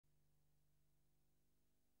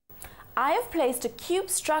I have placed a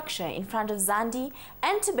cube structure in front of Zandi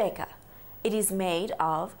and Tobeka. It is made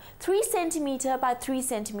of 3 cm by 3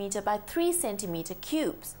 cm by 3 cm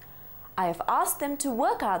cubes. I have asked them to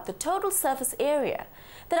work out the total surface area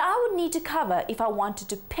that I would need to cover if I wanted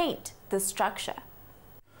to paint this structure.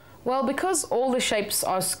 Well, because all the shapes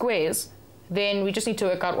are squares, then we just need to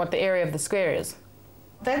work out what the area of the square is.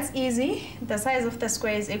 That's easy. The size of the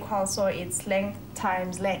square is equal, so it's length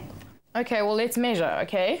times length. Okay, well, let's measure,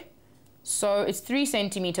 okay? So it's 3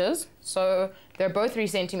 centimeters, so they're both 3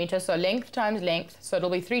 centimeters, so length times length, so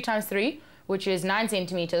it'll be 3 times 3, which is 9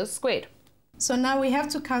 centimeters squared. So now we have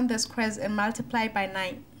to count the squares and multiply by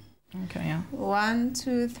 9. Okay, yeah. 1,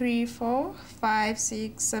 2, 3, 4, 5,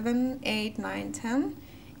 6, 7, 8, 9, 10,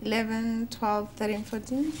 11, 12, 13,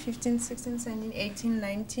 14, 15, 16, 17, 18,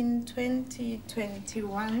 19, 20,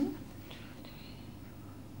 21.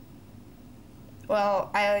 Well,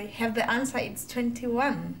 I have the answer, it's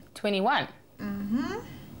 21. 21? Mm-hmm.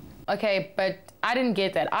 Okay, but I didn't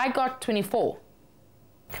get that. I got 24.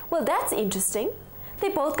 Well, that's interesting. They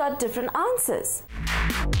both got different answers.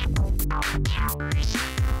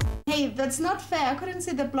 Hey, that's not fair. I couldn't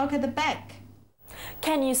see the block at the back.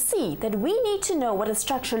 Can you see that we need to know what a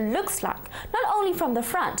structure looks like, not only from the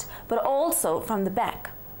front, but also from the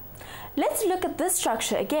back? Let's look at this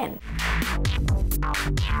structure again.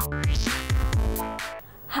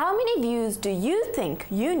 How many views do you think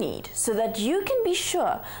you need so that you can be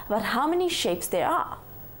sure about how many shapes there are?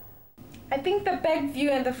 I think the back view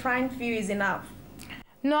and the front view is enough.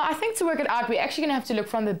 No, I think to work it out, we're actually going to have to look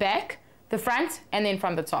from the back, the front, and then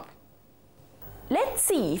from the top. Let's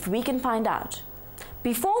see if we can find out.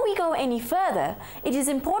 Before we go any further, it is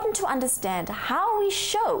important to understand how we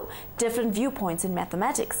show different viewpoints in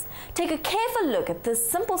mathematics. Take a careful look at this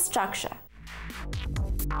simple structure.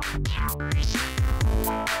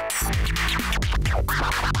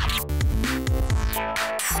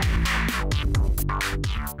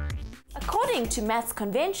 According to maths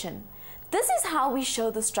convention, this is how we show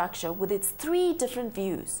the structure with its 3 different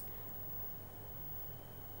views.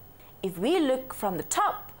 If we look from the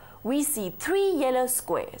top, we see 3 yellow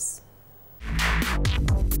squares.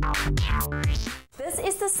 This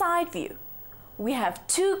is the side view. We have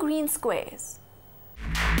 2 green squares.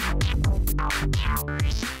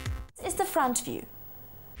 This is the front view.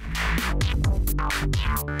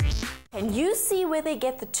 Can you see where they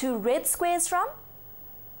get the 2 red squares from?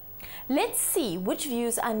 Let's see which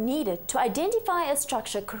views are needed to identify a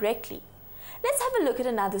structure correctly. Let's have a look at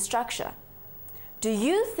another structure. Do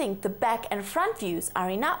you think the back and front views are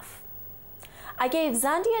enough? I gave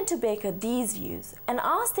Zandi and Tobeka these views and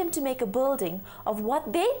asked them to make a building of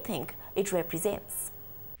what they think it represents.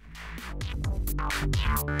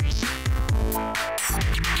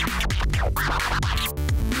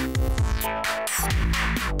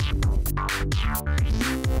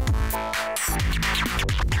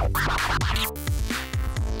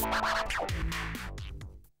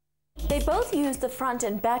 They both used the front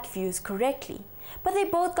and back views correctly, but they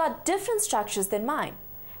both got different structures than mine.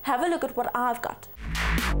 Have a look at what I've got.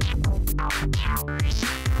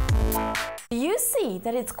 Do you see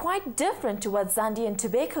that it's quite different to what Zandi and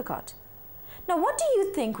Tobeka got? Now, what do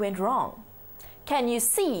you think went wrong? Can you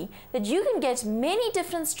see that you can get many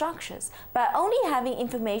different structures by only having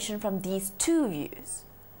information from these 2 views?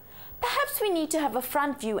 Perhaps we need to have a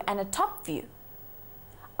front view and a top view.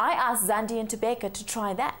 I asked Zandi and Tobeka to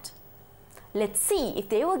try that. Let's see if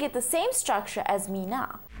they will get the same structure as me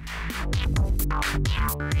now.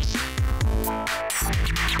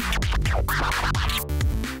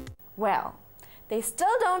 Well, they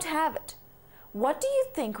still don't have it. What do you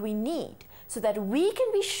think we need so that we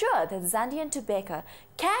can be sure that Zandi and Tobeka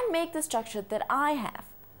can make the structure that I have?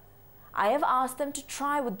 I have asked them to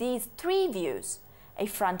try with these 3 views: a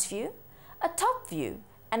front view, a top view,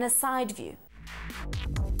 and a side view.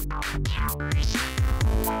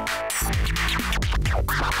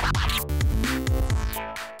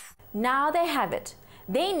 Now they have it.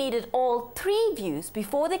 They needed all 3 views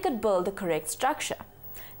before they could build the correct structure.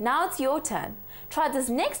 Now it's your turn. Try this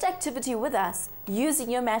next activity with us using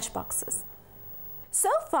your matchboxes. So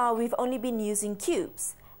far we've only been using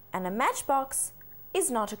cubes, and a matchbox is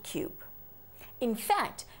not a cube. In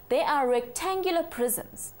fact, they are rectangular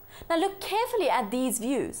prisms. Now look carefully at these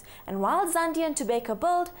views, and while Zandi and Tobeka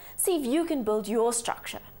build, see if you can build your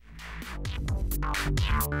structure.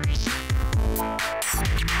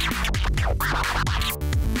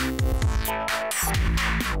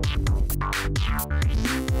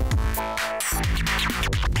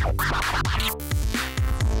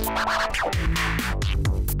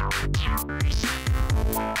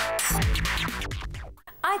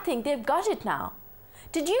 I think they've got it now.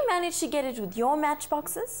 Did you manage to get it with your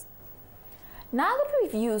matchboxes? Now that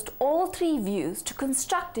we've used all three views to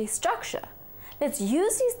construct a structure, let's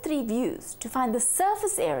use these three views to find the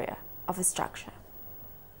surface area of a structure.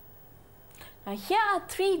 Now here are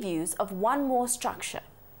three views of one more structure.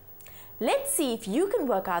 Let's see if you can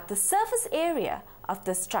work out the surface area of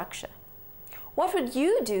this structure. What would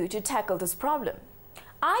you do to tackle this problem?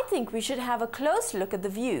 I think we should have a close look at the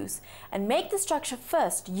views and make the structure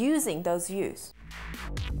first using those views.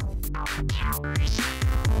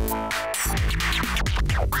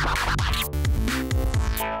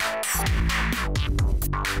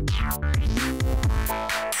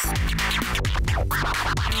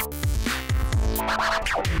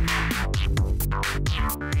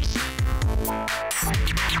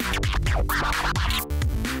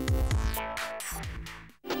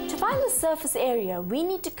 To find the surface area, we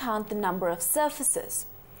need to count the number of surfaces.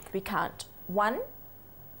 We count 1,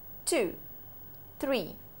 2,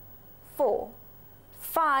 3, 4,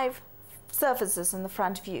 5 surfaces in the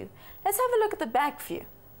front view. Let's have a look at the back view.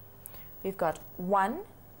 We've got 1,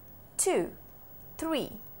 2,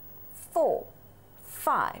 3, 4,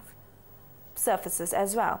 5 surfaces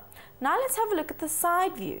as well. Now let's have a look at the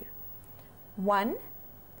side view. 1,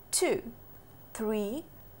 2, 3,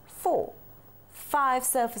 4, 5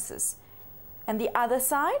 surfaces. And the other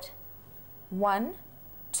side? 1,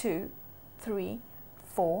 2, 3,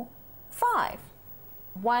 4, 5.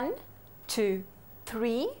 1, 2,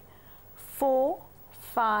 3, 4,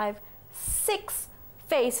 5, 6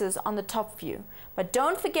 faces on the top view. But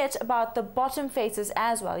don't forget about the bottom faces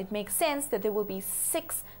as well. It makes sense that there will be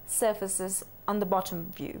 6 surfaces on the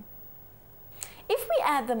bottom view. If we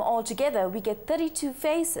add them all together, we get 32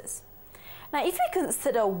 faces. Now, if we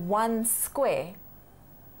consider one square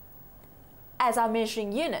as our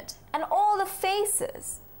measuring unit, and all the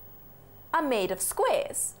faces are made of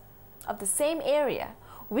squares of the same area,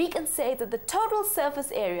 we can say that the total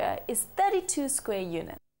surface area is 32 square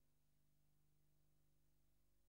units.